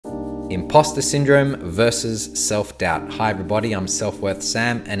Imposter syndrome versus self-doubt. Hi everybody, I'm Self-Worth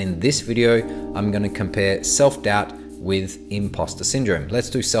Sam, and in this video, I'm going to compare self-doubt with imposter syndrome. Let's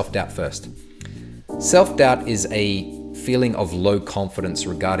do self-doubt first. Self-doubt is a feeling of low confidence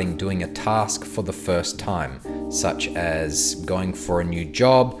regarding doing a task for the first time, such as going for a new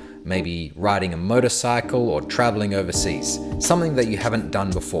job, maybe riding a motorcycle or traveling overseas, something that you haven't done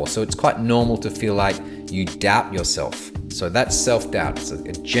before. So it's quite normal to feel like you doubt yourself. So that's self-doubt. It's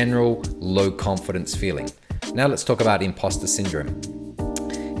a general low confidence feeling. Now let's talk about imposter syndrome.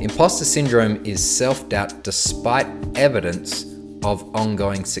 Imposter syndrome is self-doubt despite evidence of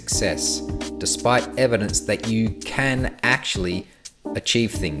ongoing success, despite evidence that you can actually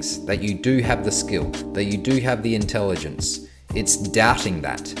achieve things, that you do have the skill, that you do have the intelligence. It's doubting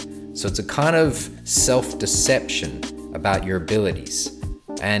that. So it's a kind of self-deception about your abilities.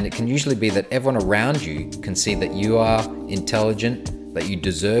 And it can usually be that everyone around you can see that you are intelligent, that you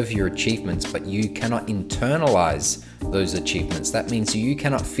deserve your achievements, but you cannot internalize those achievements. That means you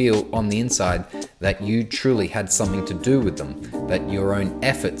cannot feel on the inside that you truly had something to do with them, that your own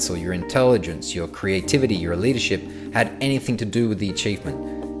efforts or your intelligence, your creativity, your leadership had anything to do with the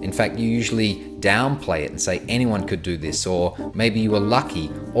achievement. In fact, you usually downplay it and say anyone could do this, or maybe you were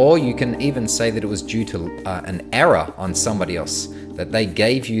lucky, or you can even say that it was due to an error on somebody else, that they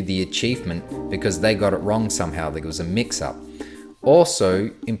gave you the achievement because they got it wrong somehow, there was a mix-up.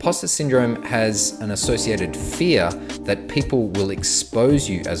 Also, imposter syndrome has an associated fear that people will expose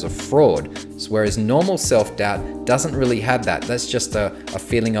you as a fraud, whereas normal self-doubt doesn't really have that. That's just a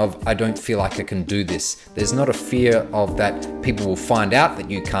feeling of, I don't feel like I can do this. There's not a fear of that people will find out that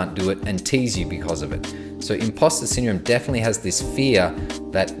you can't do it and tease you because of it. So imposter syndrome definitely has this fear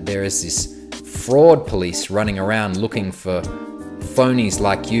that there is this fraud police running around looking for phonies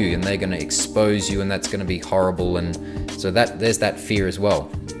like you, and they're going to expose you, and that's going to be horrible. And so there's that fear as well.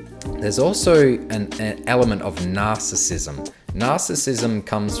 There's also an element of narcissism. Narcissism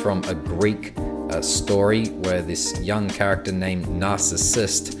comes from a Greek story where this young character named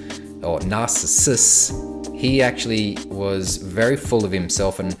Narcissus, he actually was very full of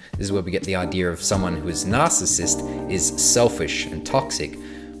himself, and this is where we get the idea of someone who is narcissist is selfish and toxic.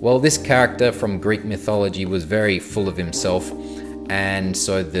 Well, this character from Greek mythology was very full of himself, and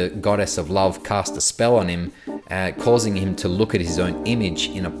so the goddess of love cast a spell on him, causing him to look at his own image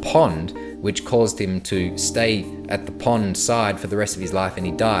in a pond, which caused him to stay at the pond side for the rest of his life, and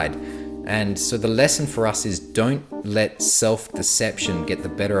he died. And so the lesson for us is, don't let self-deception get the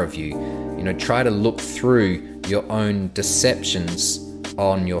better of you. You know, try to look through your own deceptions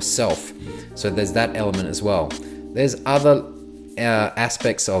on yourself. So there's that element as well. There's other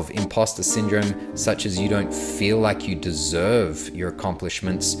aspects of imposter syndrome, such as you don't feel like you deserve your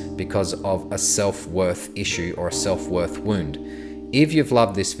accomplishments because of a self-worth issue or a self-worth wound. If you've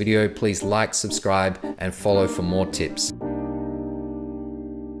loved this video, please like, subscribe, and follow for more tips.